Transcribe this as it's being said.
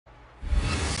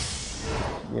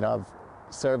I've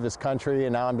served this country,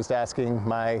 and now I'm just asking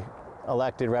my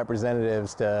elected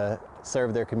representatives to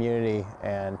serve their community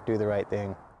and do the right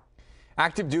thing.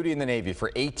 Active duty in the Navy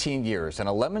for 18 years and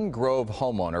a Lemon Grove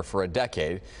homeowner for a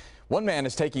decade. One man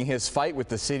is taking his fight with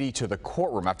the city to the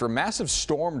courtroom after a massive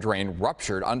storm drain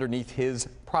ruptured underneath his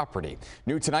property.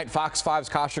 New tonight, Fox 5's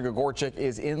Kasia Gregorczyk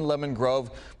is in Lemon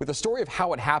Grove with a story of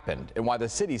how it happened and why the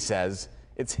city says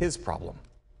it's his problem.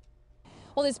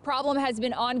 Well, this problem has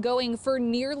been ongoing for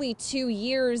nearly 2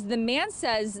 years. The man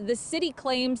says the city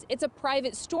claims it's a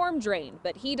private storm drain,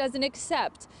 but he doesn't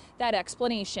accept that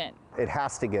explanation. It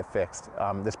has to get fixed.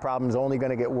 This problem is only going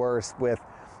to get worse with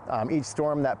each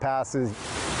storm that passes.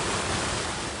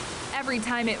 Every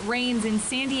time it rains in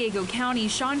San Diego County,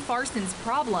 Sean Farson's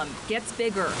problem gets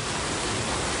bigger.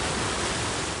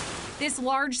 This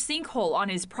large sinkhole on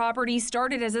his property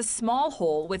started as a small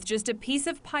hole with just a piece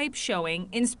of pipe showing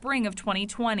in spring of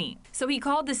 2020. So he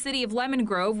called the city of Lemon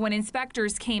Grove. When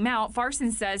inspectors came out,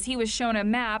 Farson says he was shown a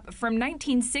map from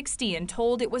 1960 and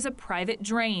told it was a private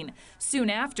drain. Soon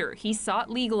after, he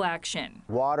sought legal action.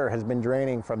 Water has been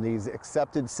draining from these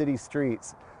accepted city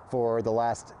streets for the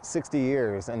last 60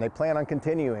 years, and they plan on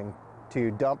continuing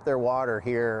to dump their water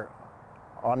here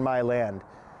on my land.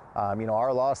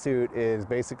 Our lawsuit is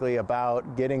basically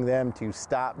about getting them to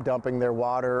stop dumping their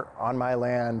water on my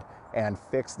land and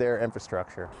fix their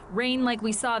infrastructure. Rain like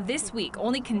we saw this week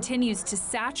only continues to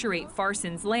saturate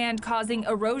Farson's land, causing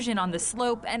erosion on the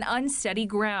slope and unsteady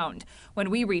ground. When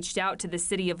we reached out to the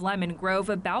city of Lemon Grove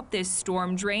about this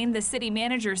storm drain, the city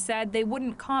manager said they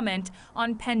wouldn't comment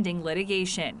on pending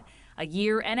litigation. A 1.5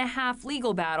 year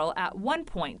legal battle at one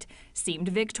point seemed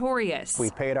victorious.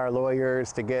 We paid our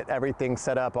lawyers to get everything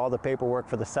set up, all the paperwork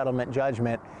for the settlement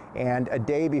judgment, and a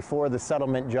day before the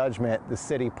settlement judgment, the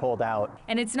city pulled out.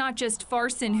 And it's not just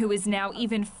Farson who is now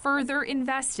even further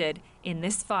invested in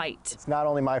this fight. It's not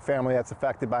only my family that's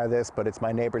affected by this, but it's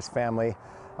my neighbor's family.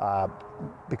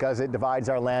 Because it divides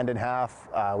our land in half,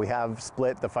 we have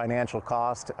split the financial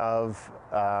cost of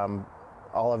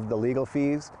all of the legal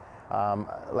fees.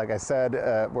 Like I said,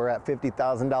 we're at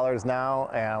 $50,000 now,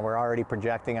 and we're already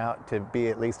projecting out to be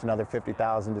at least another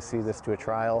 $50,000 to see this to a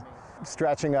trial,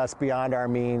 stretching us beyond our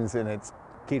means, and it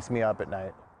keeps me up at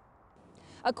night.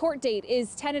 A court date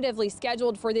is tentatively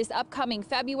scheduled for this upcoming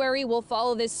February. We'll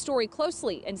follow this story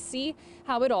closely and see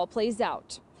how it all plays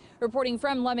out. Reporting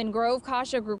from Lemon Grove,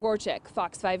 Kasia Gregorczyk,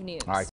 Fox 5 News.